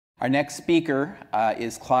Our next speaker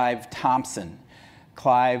is Clive Thompson.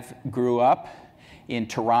 Clive grew up in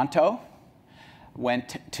Toronto,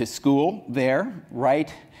 went to school there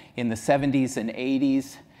right in the 70s and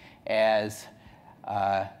 80s as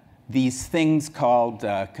these things called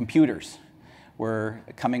computers were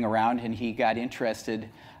coming around, and he got interested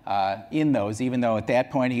in those, even though at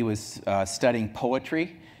that point he was studying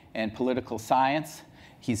poetry and political science.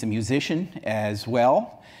 He's a musician as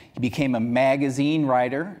well. He became a magazine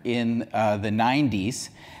writer in the 90s,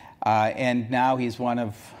 and now he's one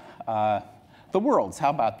of the world's, how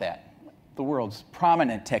about that? The world's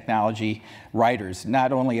prominent technology writers,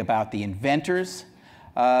 not only about the inventors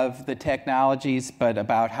of the technologies, but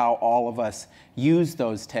about how all of us use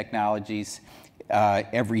those technologies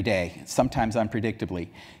every day, sometimes unpredictably.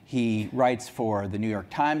 He writes for the New York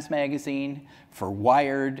Times Magazine, for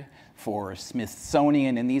Wired, for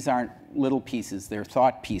Smithsonian, and these aren't little pieces, they're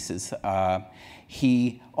thought pieces.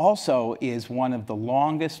 He also is one of the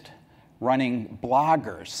longest running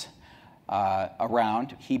bloggers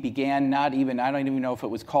around. He began I don't even know if it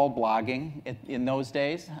was called blogging in those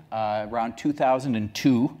days, around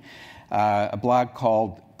 2002, a blog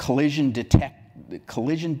called Collision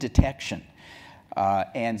Detection.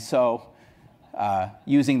 And so,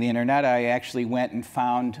 using the internet, I actually went and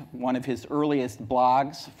found one of his earliest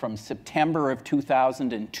blogs from September of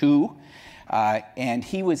 2002. And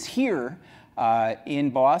he was here in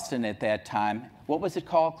Boston at that time. What was it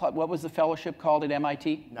called? What was the fellowship called at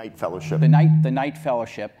MIT? Knight Fellowship. The Knight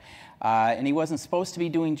Fellowship. And he wasn't supposed to be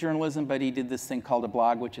doing journalism, but he did this thing called a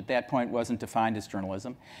blog, which at that point wasn't defined as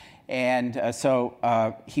journalism. And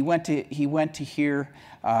so he went to hear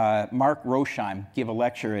Mark Rosheim give a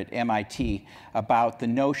lecture at MIT about the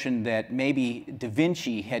notion that maybe Da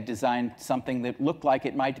Vinci had designed something that looked like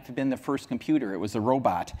it might have been the first computer. It was a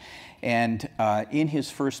robot. And in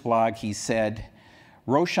his first blog, he said,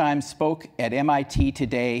 "Rosheim spoke at MIT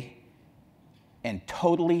today and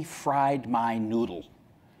totally fried my noodle."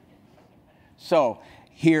 So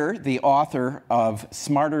here, the author of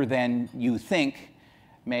Smarter Than You Think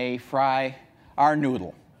may fry our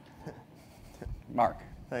noodle. Mark.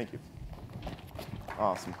 Thank you.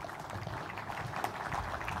 Awesome.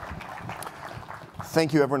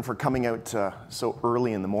 Thank you, everyone, for coming out so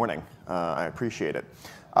early in the morning. I appreciate it.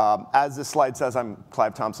 As this slide says, I'm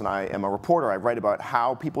Clive Thompson. I am a reporter. I write about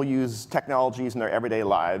how people use technologies in their everyday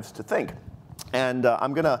lives to think. And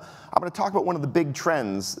I'm gonna talk about one of the big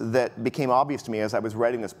trends that became obvious to me as I was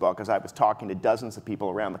writing this book, as I was talking to dozens of people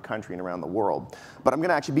around the country and around the world. But I'm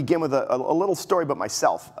gonna actually begin with a little story about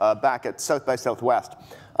myself back at South by Southwest.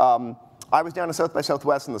 I was down at South by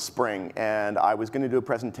Southwest in the spring, and I was gonna do a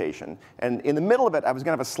presentation. And in the middle of it, I was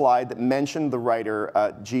gonna have a slide that mentioned the writer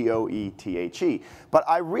Goethe. But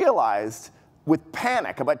I realized with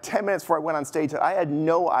panic, about 10 minutes before I went on stage, that I had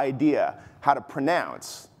no idea how to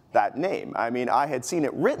pronounce that name. I mean, I had seen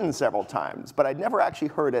it written several times, but I'd never actually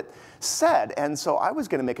heard it said, and so I was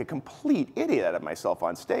gonna make a complete idiot out of myself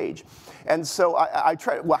on stage. And so I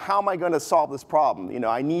tried, well, how am I gonna solve this problem? You know,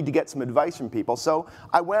 I need to get some advice from people. So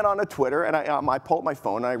I went on to Twitter, and I pulled up my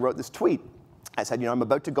phone, and I wrote this tweet. I said, you know, I'm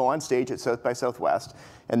about to go on stage at South by Southwest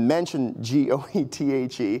and mention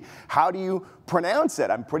Goethe. How do you pronounce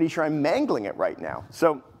it? I'm pretty sure I'm mangling it right now.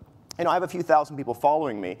 So, you know, I have a few thousand people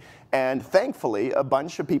following me, and thankfully, a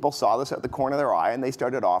bunch of people saw this at the corner of their eye, and they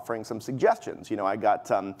started offering some suggestions. You know, I got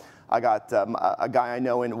a guy I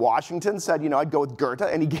know in Washington said, you know, I'd go with Goethe,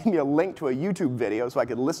 and he gave me a link to a YouTube video so I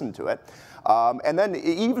could listen to it. And then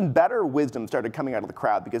even better wisdom started coming out of the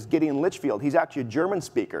crowd, because Gideon Litchfield, he's actually a German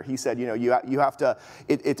speaker. He said, you know, you have to,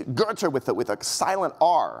 it's Goethe with a silent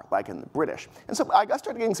R, like in the British. And so I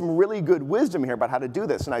started getting some really good wisdom here about how to do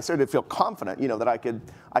this, and I started to feel confident, you know, that I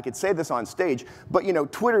could say this on stage. But, you know,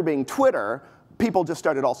 Twitter being Twitter, people just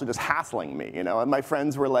started also just hassling me, you know, and my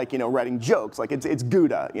friends were like, you know, writing jokes, like it's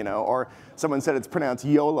Gouda, you know, or someone said it's pronounced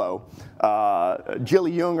YOLO.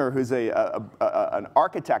 Jilly Junger, who's an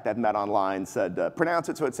architect I've met online, said, pronounce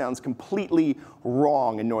it so it sounds completely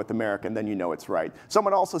wrong in North America, and then you know it's right.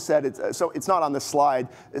 Someone also said, so it's not on this slide,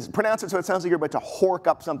 pronounce it so it sounds like you're about to hork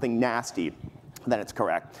up something nasty, then it's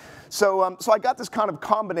correct. So, so I got this kind of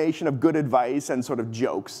combination of good advice and sort of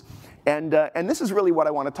jokes. And this is really what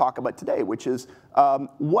I want to talk about today, which is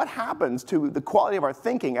what happens to the quality of our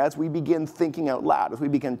thinking as we begin thinking out loud, as we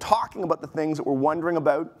begin talking about the things that we're wondering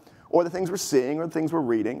about, or the things we're seeing, or the things we're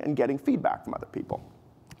reading, and getting feedback from other people.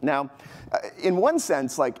 Now, in one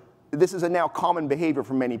sense, like, this is a now common behavior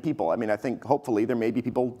for many people. I mean, I think hopefully there may be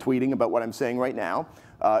people tweeting about what I'm saying right now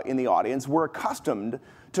in the audience. We're accustomed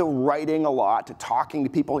to writing a lot, to talking to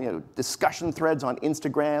people, you know, discussion threads on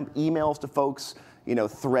Instagram, emails to folks,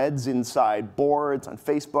 threads inside boards on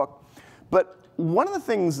Facebook. But one of the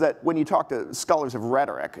things that when you talk to scholars of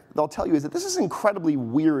rhetoric, they'll tell you is that this is an incredibly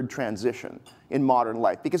weird transition in modern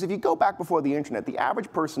life. Because if you go back before the internet, the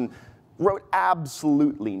average person wrote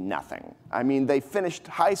absolutely nothing. I mean, they finished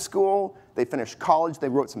high school, they finished college, they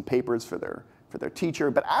wrote some papers for their teacher,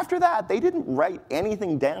 but after that, they didn't write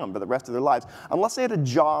anything down for the rest of their lives, unless they had a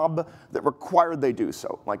job that required they do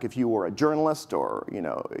so. Like if you were a journalist or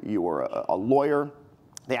you were a lawyer,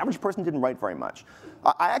 the average person didn't write very much.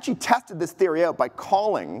 I actually tested this theory out by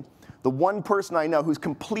calling the one person I know who's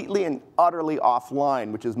completely and utterly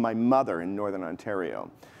offline, which is my mother in Northern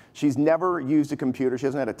Ontario. She's never used a computer, she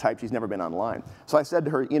hasn't had to type, she's never been online. So I said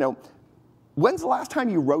to her, when's the last time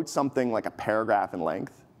you wrote something like a paragraph in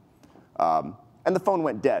length? And the phone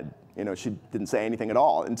went dead. She didn't say anything at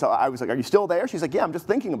all. And so I was like, are you still there? She's like, yeah, I'm just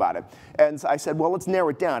thinking about it. And so I said, well, let's narrow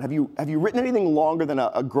it down. Have you written anything longer than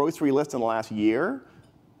a grocery list in the last year?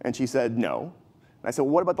 And she said, no. And I said,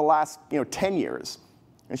 well, what about the last 10 years?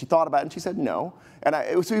 And she thought about it, and she said no.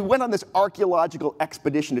 And so we went on this archaeological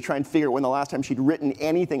expedition to try and figure out when the last time she'd written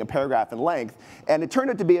anything a paragraph in length. And it turned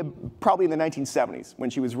out to be probably in the 1970s, when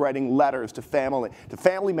she was writing letters to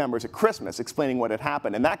family members at Christmas explaining what had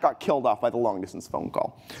happened. And that got killed off by the long-distance phone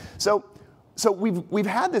call. So we've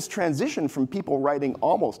had this transition from people writing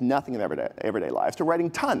almost nothing in their everyday lives to writing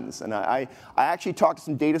tons. And I actually talked to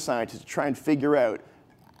some data scientists to try and figure out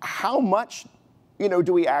how much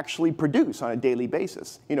do we actually produce on a daily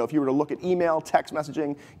basis? If you were to look at email, text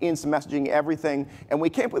messaging, instant messaging, everything, and we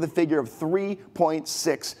came up with a figure of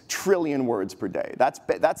 3.6 trillion words per day.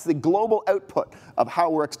 That's the global output of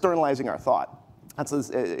how we're externalizing our thought.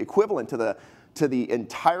 That's equivalent to the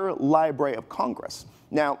entire Library of Congress.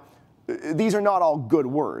 Now, these are not all good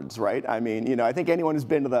words, right? I mean, I think anyone who's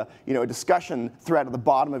been to the, a discussion thread at the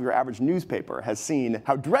bottom of your average newspaper has seen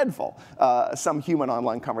how dreadful some human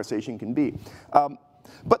online conversation can be.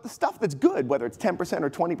 But the stuff that's good, whether it's 10% or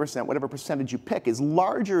 20%, whatever percentage you pick, is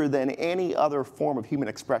larger than any other form of human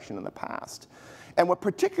expression in the past. And what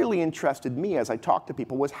particularly interested me as I talked to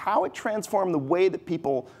people was how it transformed the way that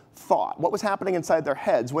people thought, what was happening inside their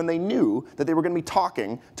heads when they knew that they were going to be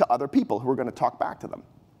talking to other people who were going to talk back to them.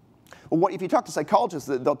 Well, if you talk to psychologists,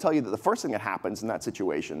 they'll tell you that the first thing that happens in that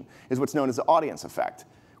situation is what's known as the audience effect,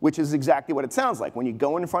 which is exactly what it sounds like. When you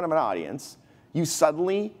go in front of an audience, you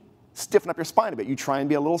suddenly stiffen up your spine a bit. You try and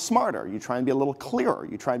be a little smarter. You try and be a little clearer.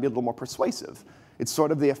 You try and be a little more persuasive. It's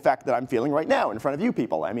sort of the effect that I'm feeling right now in front of you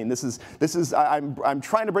people. I mean, I'm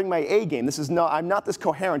trying to bring my A game. I'm not this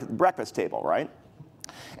coherent at the breakfast table, right?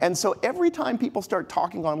 And so every time people start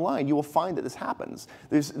talking online, you will find that this happens.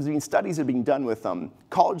 There's been studies that are being done with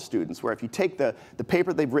college students where if you take the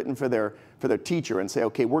paper they've written for their teacher and say,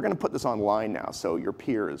 okay, we're going to put this online now so your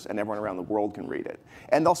peers and everyone around the world can read it.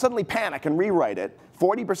 And they'll suddenly panic and rewrite it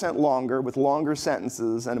 40% longer with longer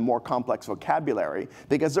sentences and a more complex vocabulary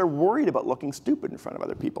because they're worried about looking stupid in front of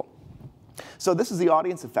other people. So this is the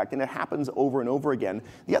audience effect, and it happens over and over again.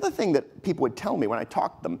 The other thing that people would tell me when I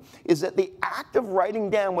talked to them is that the act of writing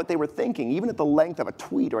down what they were thinking, even at the length of a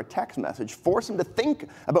tweet or a text message, forced them to think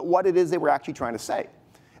about what it is they were actually trying to say.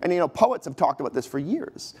 And poets have talked about this for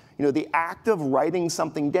years. The act of writing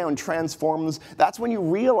something down transforms, that's when you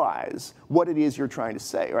realize what it is you're trying to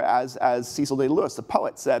say. Or as Cecil Day Lewis, the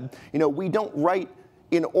poet, said, we don't write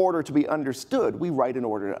in order to be understood, we write in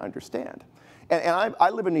order to understand. And I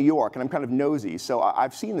live in New York, and I'm kind of nosy, so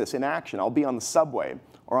I've seen this in action. I'll be on the subway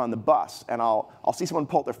or on the bus, and I'll see someone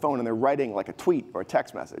pull out their phone, and they're writing like a tweet or a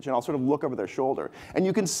text message, and I'll sort of look over their shoulder. And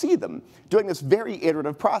you can see them doing this very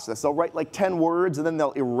iterative process. They'll write like 10 words, and then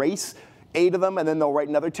they'll erase 8 of them, and then they'll write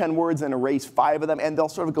another 10 words and erase 5 of them, and they'll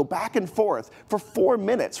sort of go back and forth for 4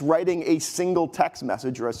 minutes writing a single text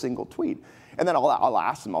message or a single tweet. And then I'll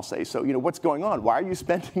ask them, I'll say, so what's going on? Why are you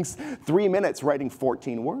spending 3 minutes writing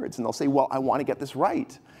 14 words? And they'll say, well, I want to get this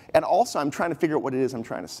right. And also, I'm trying to figure out what it is I'm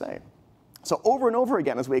trying to say. So over and over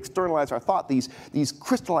again, as we externalize our thought, these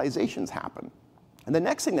crystallizations happen. And the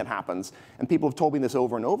next thing that happens, and people have told me this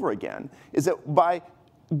over and over again, is that by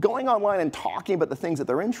going online and talking about the things that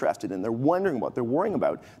they're interested in, they're wondering what they're worrying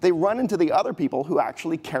about, they run into the other people who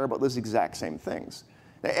actually care about those exact same things.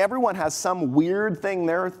 Now, everyone has some weird thing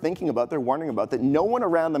they're thinking about, they're wondering about, that no one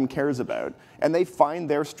around them cares about, and they find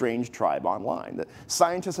their strange tribe online. The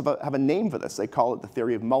scientists have a name for this. They call it the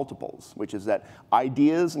theory of multiples, which is that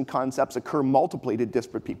ideas and concepts occur multiply to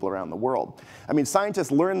disparate people around the world. I mean,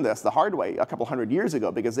 scientists learned this the hard way a couple hundred years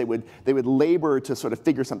ago because they would labor to sort of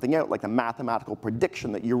figure something out, like the mathematical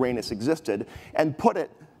prediction that Uranus existed, and put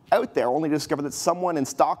it out there only to discover that someone in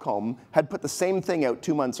Stockholm had put the same thing out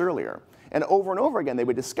 2 months earlier. And over again, they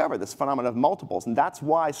would discover this phenomenon of multiples. And that's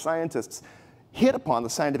why scientists hit upon the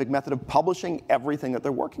scientific method of publishing everything that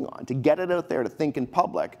they're working on, to get it out there to think in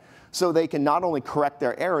public, so they can not only correct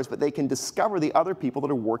their errors, but they can discover the other people that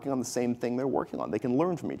are working on the same thing they're working on. They can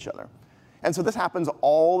learn from each other. And so this happens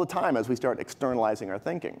all the time as we start externalizing our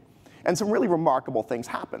thinking. And some really remarkable things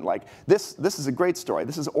happen. Like this is a great story.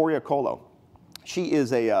 This is Oria Kolo. She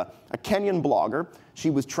is a Kenyan blogger. She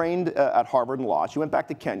was trained at Harvard in law. She went back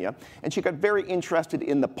to Kenya, and she got very interested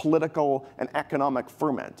in the political and economic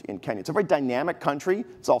ferment in Kenya. It's a very dynamic country.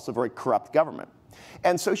 It's also a very corrupt government.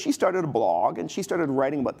 And so she started a blog, and she started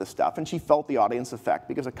writing about this stuff, and she felt the audience effect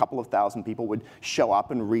because a couple of thousand people would show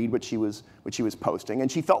up and read what she was posting.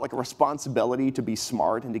 And she felt like a responsibility to be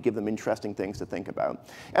smart and to give them interesting things to think about.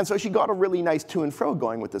 And so she got a really nice to and fro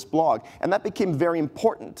going with this blog, and that became very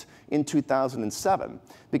important in 2007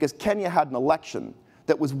 because Kenya had an election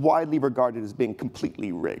that was widely regarded as being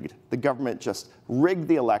completely rigged. The government just rigged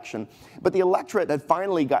the election, but the electorate had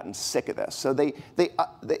finally gotten sick of this. So they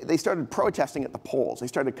started protesting at the polls. They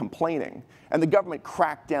started complaining, and the government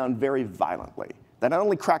cracked down very violently. They not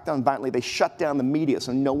only cracked down violently, they shut down the media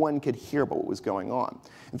so no one could hear about what was going on.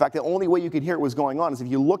 In fact, the only way you could hear what was going on is if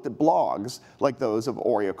you looked at blogs like those of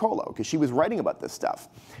Oria Kolo, because she was writing about this stuff.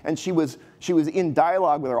 And she was in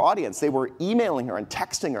dialogue with her audience. They were emailing her and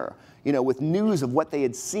texting her, with news of what they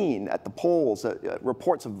had seen at the polls,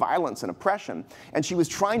 reports of violence and oppression. And she was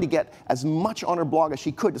trying to get as much on her blog as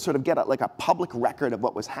she could to sort of get a public record of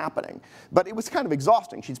what was happening. But it was kind of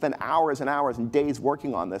exhausting. She'd spend hours and hours and days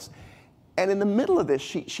working on this. And in the middle of this,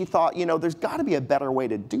 she thought, there's got to be a better way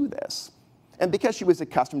to do this. And because she was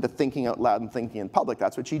accustomed to thinking out loud and thinking in public,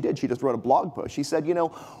 that's what she did. She just wrote a blog post. She said,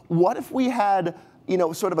 what if we had,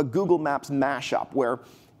 sort of a Google Maps mashup where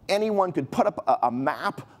anyone could put up a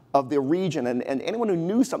map of the region, and anyone who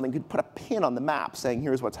knew something could put a pin on the map saying,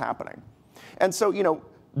 here's what's happening. And so,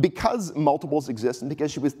 because multiples exist and because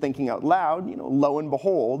she was thinking out loud, lo and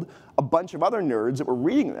behold, a bunch of other nerds that were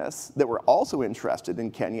reading this, that were also interested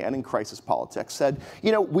in Kenya and in crisis politics, said,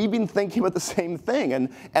 we've been thinking about the same thing, and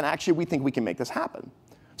actually we think we can make this happen.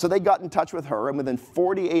 So they got in touch with her, and within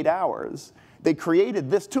 48 hours, they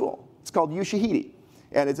created this tool. It's called Ushahidi.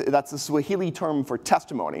 And that's the Swahili term for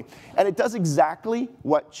testimony. And it does exactly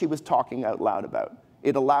what she was talking out loud about.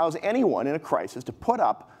 It allows anyone in a crisis to put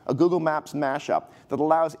up a Google Maps mashup that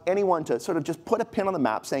allows anyone to sort of just put a pin on the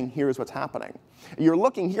map saying, here's what's happening. You're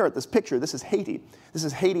looking here at this picture. This is Haiti. This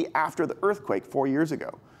is Haiti after the earthquake 4 years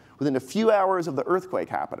ago. Within a few hours of the earthquake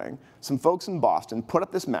happening, some folks in Boston put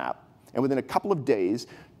up this map, and within a couple of days,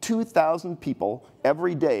 2,000 people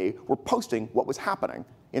every day were posting what was happening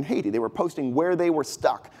in Haiti. They were posting where they were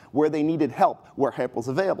stuck, where they needed help, where help was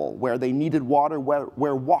available, where they needed water,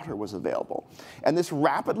 where water was available. And this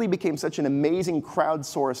rapidly became such an amazing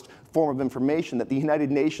crowdsourced form of information that the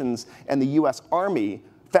United Nations and the US Army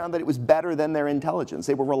found that it was better than their intelligence.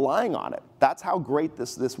 They were relying on it. That's how great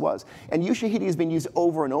this was. And Ushahidi has been used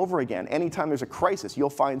over and over again. Anytime there's a crisis, you'll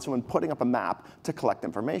find someone putting up a map to collect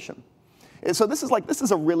information. So this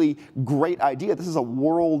is a really great idea. This is a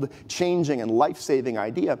world-changing and life-saving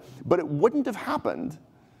idea. But it wouldn't have happened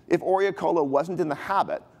if Oria Kolo wasn't in the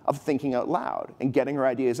habit of thinking out loud and getting her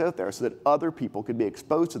ideas out there so that other people could be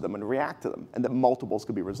exposed to them and react to them, and that multiples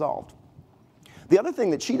could be resolved. The other thing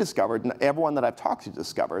that she discovered, and everyone that I've talked to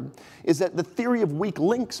discovered, is that the theory of weak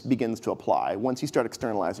links begins to apply once you start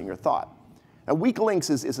externalizing your thought. Now, weak links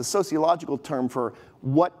is a sociological term for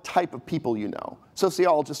what type of people you know.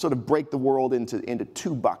 Sociologists sort of break the world into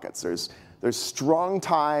two buckets. There's strong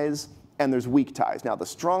ties and there's weak ties. Now, the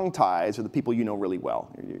strong ties are the people you know really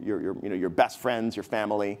well. Your best friends, your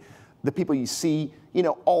family, the people you see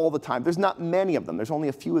all the time. There's not many of them. There's only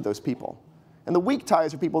a few of those people. And the weak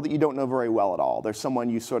ties are people that you don't know very well at all. There's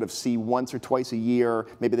someone you sort of see once or twice a year.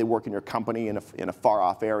 Maybe they work in your company in a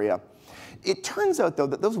far-off area. It turns out, though,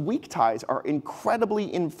 that those weak ties are incredibly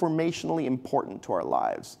informationally important to our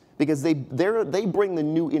lives because they bring the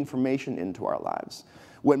new information into our lives.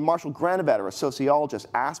 When Marshall Granovetter, a sociologist,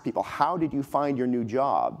 asked people, how did you find your new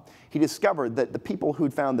job? He discovered that the people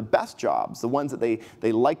who'd found the best jobs, the ones that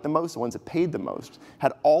they liked the most, the ones that paid the most,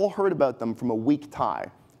 had all heard about them from a weak tie,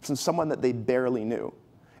 from someone that they barely knew.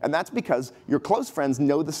 And that's because your close friends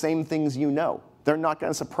know the same things you know. They're not going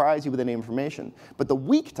to surprise you with any information. But the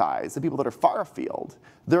weak ties, the people that are far afield,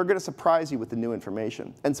 they're going to surprise you with the new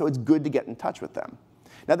information. And so it's good to get in touch with them.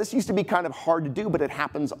 Now, this used to be kind of hard to do, but it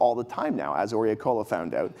happens all the time now, as Oria Kolo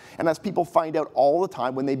found out, and as people find out all the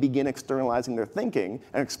time when they begin externalizing their thinking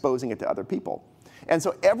and exposing it to other people. And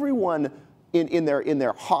so everyone in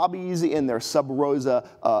their hobbies, in their sub rosa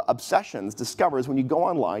obsessions, discovers when you go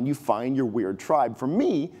online, you find your weird tribe. For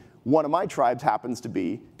me, one of my tribes happens to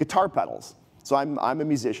be guitar pedals. So I'm a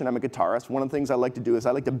musician, I'm a guitarist. One of the things I like to do is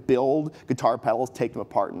I like to build guitar pedals, take them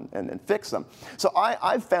apart, and fix them. So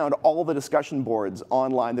I've found all the discussion boards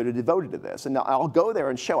online that are devoted to this. And now I'll go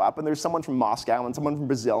there and show up, and there's someone from Moscow, and someone from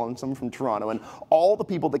Brazil, and someone from Toronto, and all the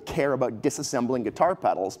people that care about disassembling guitar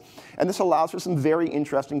pedals. And this allows for some very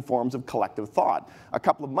interesting forms of collective thought. A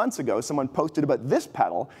couple of months ago, someone posted about this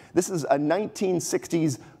pedal. This is a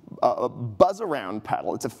 1960s buzz-around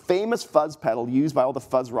pedal. It's a famous fuzz pedal used by all the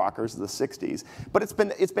fuzz rockers of the 60s, but it's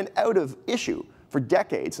been out of issue for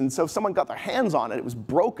decades. And so someone got their hands on it, it was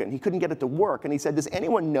broken, he couldn't get it to work, and he said, does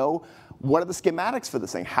anyone know what are the schematics for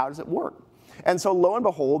this thing? How does it work? And so lo and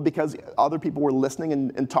behold, because other people were listening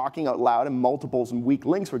and talking out loud and multiples and weak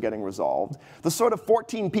links were getting resolved, the sort of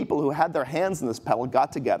 14 people who had their hands in this pedal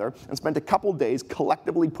got together and spent a couple days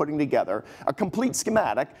collectively putting together a complete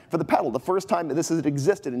schematic for the pedal, the first time that this has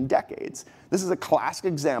existed in decades. This is a classic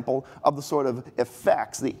example of the sort of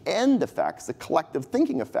effects, the end effects, the collective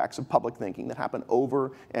thinking effects of public thinking that happen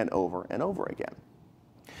over and over and over again.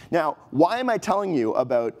 Now, why am I telling you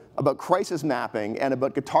about crisis mapping and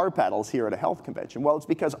about guitar pedals here at a health convention? Well, it's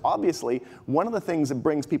because obviously one of the things that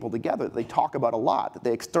brings people together that they talk about a lot, that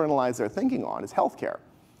they externalize their thinking on, is healthcare.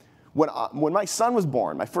 When my son was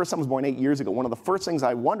born, my first son was born 8 years ago, one of the first things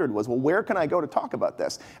I wondered was, well, where can I go to talk about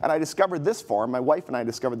this? And I discovered this forum, my wife and I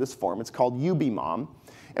discovered this forum, it's called UBMom.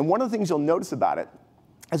 And one of the things you'll notice about it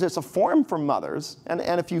is it's a forum for mothers, and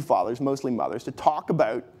a few fathers, mostly mothers, to talk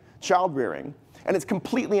about child rearing. And it's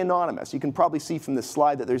completely anonymous. You can probably see from this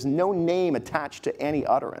slide that there's no name attached to any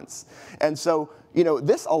utterance. And so,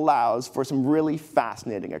 this allows for some really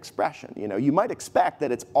fascinating expression. You might expect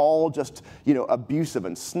that it's all just, abusive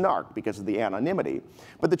and snark because of the anonymity.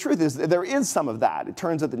 But the truth is that there is some of that. It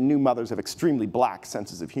turns out that new mothers have extremely black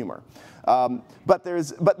senses of humor. But there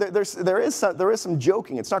is some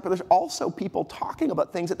joking and snark, but there's also people talking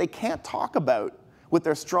about things that they can't talk about with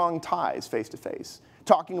their strong ties face to face.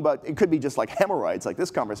 Talking about, it could be just like hemorrhoids, like this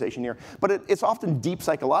conversation here, but it's often deep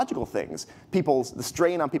psychological things. The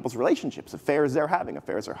strain on people's relationships, affairs they're having,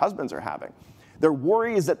 affairs their husbands are having. Their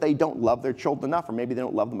worries that they don't love their children enough, or maybe they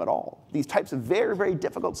don't love them at all. These types of very, very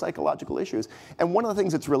difficult psychological issues. And one of the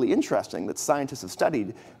things that's really interesting that scientists have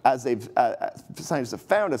studied, scientists have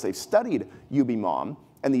found as they've studied UBMom,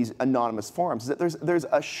 and these anonymous forums, is that there's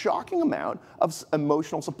a shocking amount of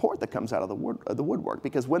emotional support that comes out of the woodwork,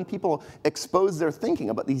 because when people expose their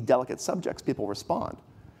thinking about these delicate subjects, people respond.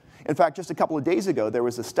 In fact, just a couple of days ago, there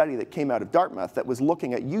was a study that came out of Dartmouth that was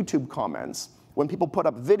looking at YouTube comments when people put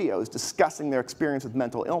up videos discussing their experience with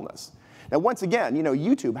mental illness. Now, once again,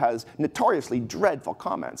 YouTube has notoriously dreadful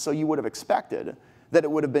comments, so you would have expected that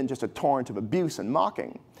it would have been just a torrent of abuse and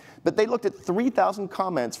mocking. But they looked at 3,000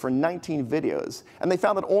 comments for 19 videos, and they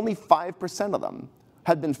found that only 5% of them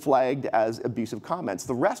had been flagged as abusive comments.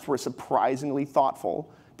 The rest were surprisingly thoughtful,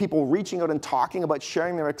 people reaching out and talking about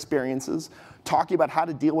sharing their experiences, talking about how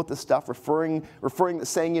to deal with this stuff,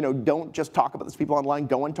 saying, don't just talk about this people online,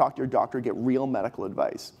 go and talk to your doctor, get real medical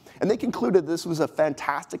advice. And they concluded this was a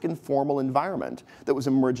fantastic informal environment that was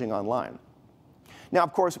emerging online. Now,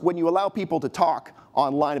 of course, when you allow people to talk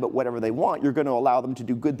online about whatever they want, you're going to allow them to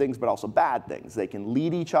do good things but also bad things. They can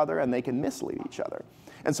lead each other and they can mislead each other.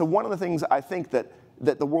 And so one of the things I think that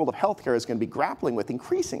the world of healthcare is going to be grappling with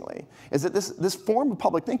increasingly is that this form of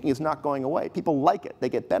public thinking is not going away. People like it. They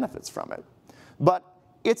get benefits from it. But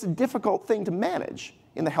it's a difficult thing to manage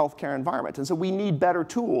in the healthcare environment. And so we need better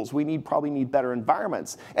tools, we probably need better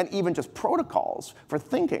environments, and even just protocols for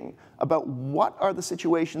thinking about what are the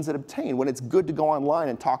situations that obtain when it's good to go online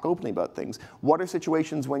and talk openly about things. What are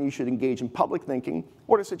situations when you should engage in public thinking?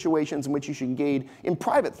 What are situations in which you should engage in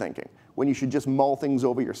private thinking, when you should just mull things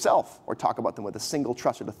over yourself or talk about them with a single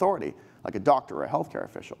trusted authority, like a doctor or a healthcare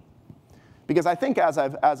official? Because I think as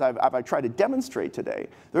I've tried to demonstrate today,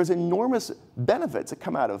 there's enormous benefits that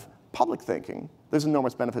come out of public thinking. There's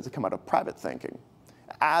enormous benefits that come out of private thinking.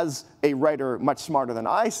 As a writer much smarter than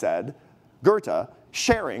I said, Goethe,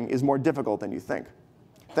 sharing is more difficult than you think.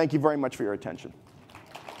 Thank you very much for your attention.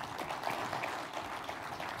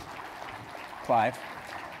 Clive,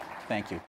 thank you.